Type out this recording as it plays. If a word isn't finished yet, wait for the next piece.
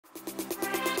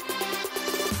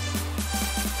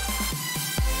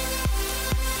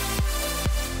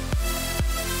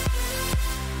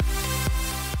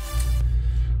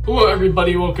Hello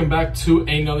everybody, welcome back to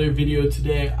another video.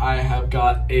 Today I have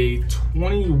got a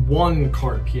 21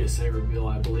 card PSA reveal,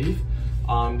 I believe.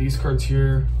 These cards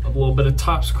here, a little bit of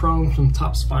Topps Chrome from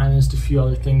Topps Finest, a few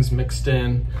other things mixed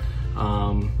in.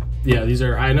 Yeah, these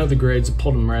are, I know the grades, I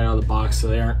pulled them right out of the box, so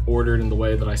they aren't ordered in the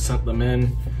way that I sent them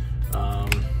in.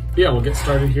 Yeah, we'll get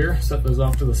started here, set those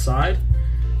off to the side.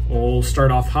 We'll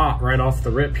start off hot, right off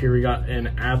the rip. Here we got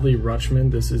an Adley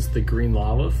Rutschman. This is the Green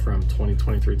Lava from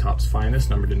 2023 Topps Finest,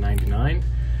 numbered to 99.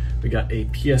 We got a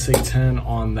PSA 10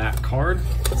 on that card.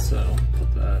 So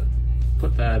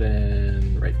put that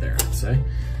in right there, I'd say.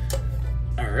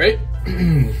 All right.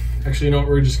 Actually, you know what?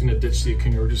 We're just gonna ditch the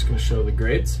Acuna. We're just gonna show the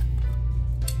grades.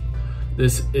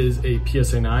 This is a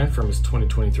PSA 9 from his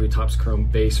 2023 Topps Chrome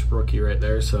base rookie right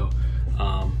there. So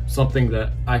something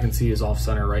that I can see is off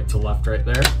center, right to left right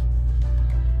there.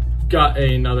 Got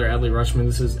another Adley Rutschman.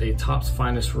 This is a Topps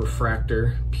Finest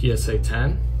Refractor PSA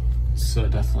 10. So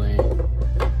definitely,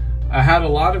 I had a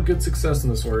lot of good success in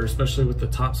this order, especially with the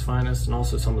Topps Finest and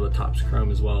also some of the Topps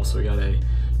Chrome as well. So we got a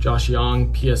Josh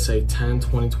Young PSA 10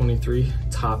 2023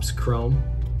 Topps Chrome.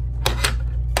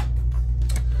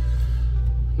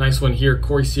 Nice one here,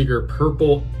 Corey Seager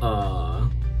purple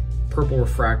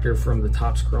refractor from the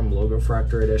Topps Chrome Logo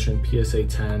Refractor Edition, PSA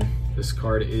 10. This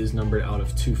card is numbered out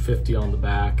of 250 on the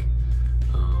back.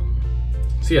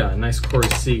 So yeah, nice Corey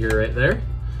Seager right there.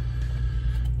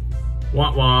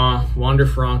 Wander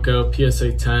Franco,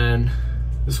 PSA 10.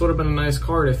 This would have been a nice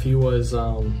card if he was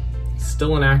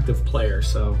still an active player,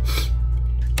 so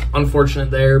unfortunate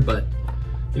there, but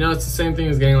you know, it's the same thing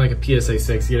as getting like a PSA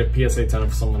 6. You get a PSA 10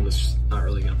 of someone that's just not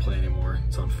really gonna play anymore.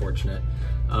 It's unfortunate.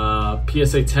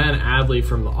 PSA 10 Adley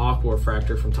from the Aqua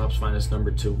Refractor from Topps Finest,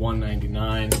 numbered to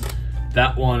 199.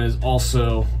 That one is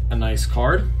also a nice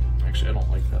card. Actually, I don't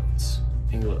like that. Let's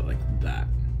angle it like that.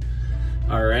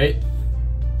 All right,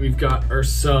 we've got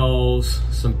ourselves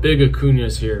some big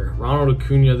Acuñas here. Ronald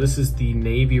Acuna, this is the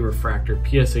Navy Refractor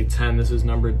PSA 10. This is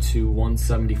numbered to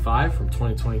 175 from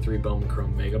 2023 Bowman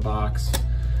Chrome Mega Box.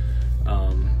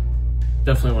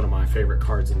 Definitely one of my favorite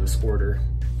cards in this order.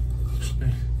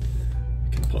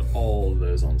 Put all of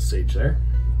those on stage there.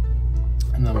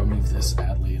 And then we'll move this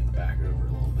Adley in the back over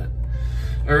a little bit.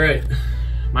 All right,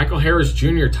 Michael Harris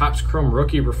Jr. Topps Chrome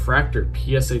Rookie Refractor,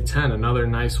 PSA 10, another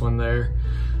nice one there.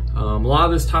 A lot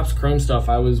of this Topps Chrome stuff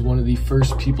I was one of the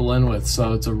first people in with,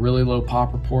 so it's a really low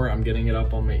pop report. I'm getting it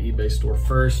up on my eBay store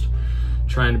first,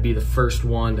 trying to be the first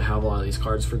one to have a lot of these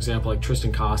cards. For example, like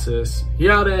Tristan Casas, he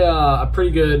had a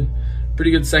pretty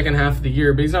good second half of the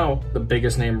year, but he's not the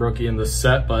biggest name rookie in this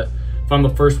set. But if I'm the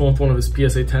first one with one of his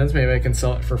PSA 10s, maybe I can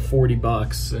sell it for 40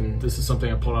 bucks. And this is something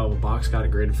I pulled out of a box, got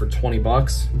it graded for 20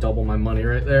 bucks, double my money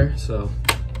right there. So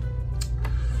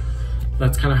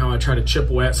that's kind of how I try to chip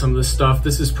away at some of this stuff.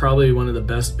 This is probably one of the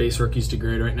best base rookies to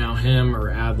grade right now. Him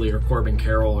or Adley or Corbin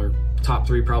Carroll, or top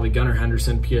three, probably Gunnar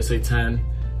Henderson, PSA 10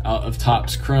 out of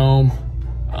Topps Chrome.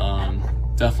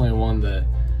 Definitely one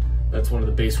that's one of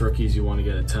the base rookies you want to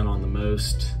get a 10 on the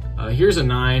most. Here's a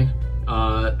 9.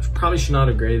 Probably should not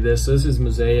have graded this. So this is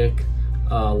Mosaic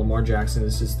Lamar Jackson.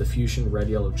 This is the Fusion Red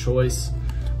Yellow Choice.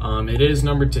 It is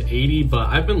numbered to 80, but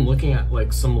I've been looking at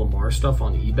like some Lamar stuff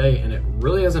on eBay, and it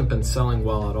really hasn't been selling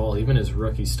well at all, even his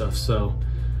rookie stuff. So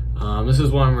this is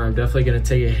one where I'm definitely going to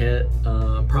take a hit.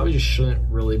 Probably just shouldn't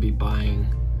really be buying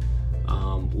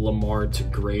Lamar to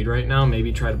grade right now.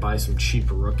 Maybe try to buy some cheap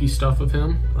rookie stuff of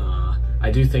him. I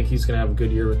do think he's going to have a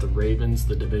good year with the Ravens.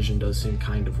 The division does seem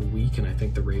kind of weak, and I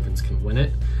think the Ravens can win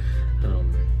it.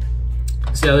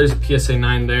 So yeah, there's a PSA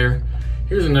 9 there.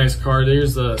 Here's a nice card.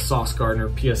 There's the Sauce Gardner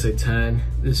PSA 10.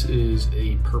 This is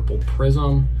a purple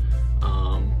prism,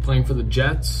 playing for the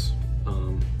Jets.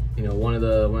 You know, one of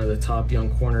the top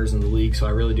young corners in the league. So I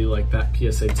really do like that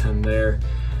PSA 10 there.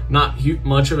 Not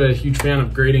much of a huge fan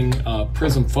of grading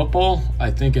prism football. I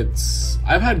think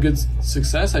I've had good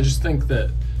success. I just think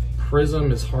that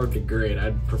prism is hard to grade.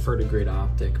 I'd prefer to grade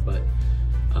optic, but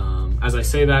as I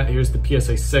say that, here's the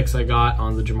PSA 6 I got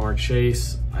on the Jamar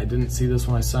Chase. I didn't see this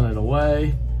when I sent it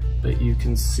away, but you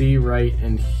can see right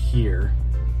in here,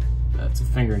 that's a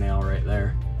fingernail right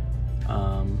there.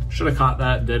 Should have caught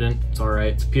that, didn't. It's all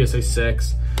right. It's PSA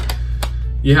 6.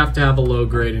 You have to have a low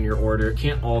grade in your order. It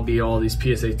can't all be all these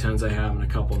PSA 10s I have and a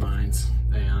couple 9s.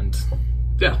 And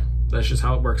yeah, that's just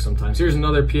how it works sometimes. Here's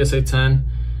another PSA 10,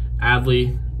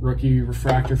 Adley Rookie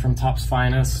Refractor from Topps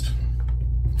Finest.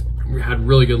 We had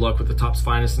really good luck with the Topps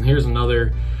Finest. And here's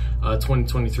another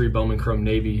 2023 Bowman Chrome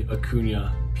Navy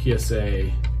Acuna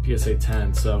PSA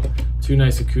 10. So two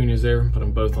nice Acuñas there, put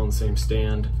them both on the same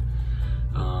stand.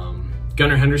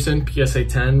 Gunnar Henderson, PSA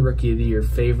 10, Rookie of the Year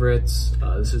favorites.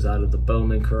 This is out of the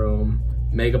Bowman Chrome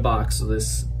mega box. So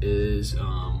this is,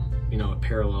 you know, a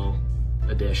parallel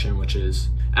edition, which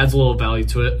adds a little value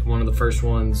to it. One of the first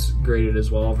ones graded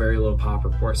as well, very low pop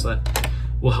report, so that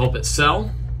will help it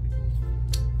sell.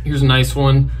 Here's a nice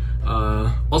one.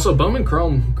 Also Bowman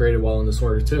Chrome graded well in this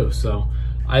order too. So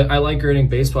I like grading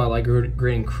baseball. I like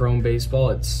grading Chrome baseball.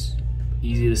 It's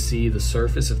easy to see the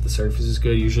surface. If the surface is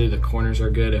good, usually the corners are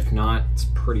good. If not, it's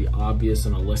pretty obvious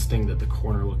in a listing that the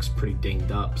corner looks pretty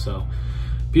dinged up. So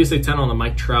PSA 10 on the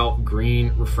Mike Trout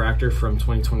green refractor from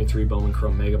 2023 Bowman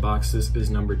Chrome Mega Box. This is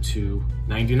number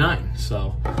 299.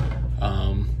 So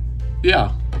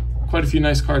yeah, quite a few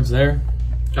nice cards there.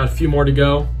 Got a few more to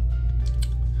go.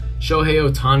 Shohei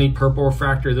Ohtani purple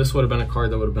refractor. This would have been a card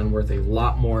that would have been worth a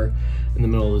lot more in the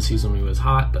middle of the season when he was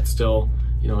hot, but still,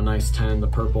 you know, a nice 10. The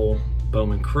purple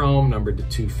Bowman Chrome, numbered to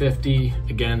 250.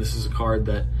 Again, this is a card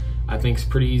that I think is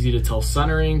pretty easy to tell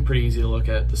centering, pretty easy to look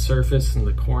at the surface and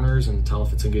the corners and tell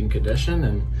if it's in good condition.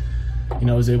 And, you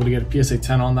know, I was able to get a PSA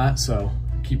 10 on that, so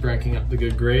keep ranking up the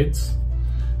good grades.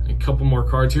 A couple more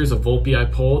cards. Here's a Volpe I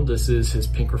pulled. This is his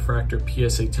pink refractor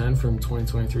PSA 10 from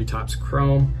 2023 Topps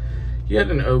Chrome. He had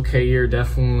an okay year,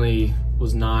 definitely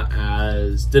did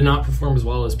not perform as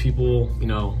well as people, you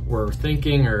know, were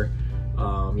thinking or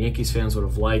Yankees fans would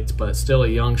have liked, but still a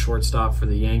young shortstop for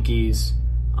the Yankees.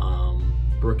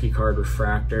 Rookie card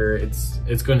refractor.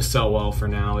 It's going to sell well for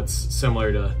now. It's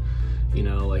similar to, you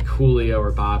know, like Julio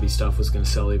or Bobby stuff was going to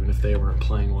sell even if they weren't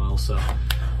playing well. So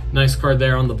nice card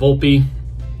there on the Volpe.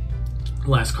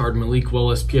 Last card, Malik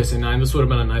Willis, PSA 9. This would have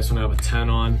been a nice one to have a 10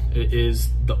 on. It is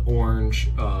the orange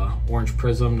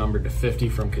prism, numbered to 50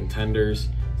 from Contenders.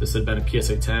 This had been a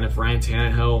PSA 10. If Ryan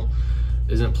Tannehill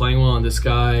isn't playing well and this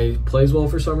guy plays well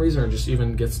for some reason or just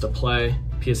even gets to play,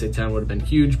 PSA 10 would have been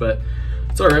huge, but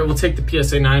it's all right. We'll take the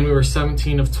PSA 9. We were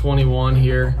 17 of 21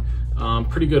 here.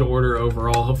 Pretty good order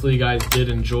overall. Hopefully you guys did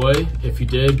enjoy. If you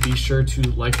did, be sure to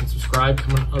like and subscribe.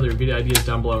 Comment other video ideas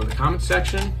down below in the comment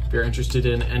section. If you're interested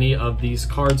in any of these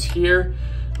cards here,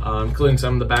 including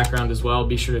some of the background as well,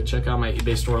 be sure to check out my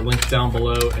eBay store link down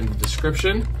below in the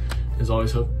description. As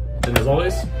always, take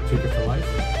it for life.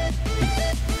 Peace.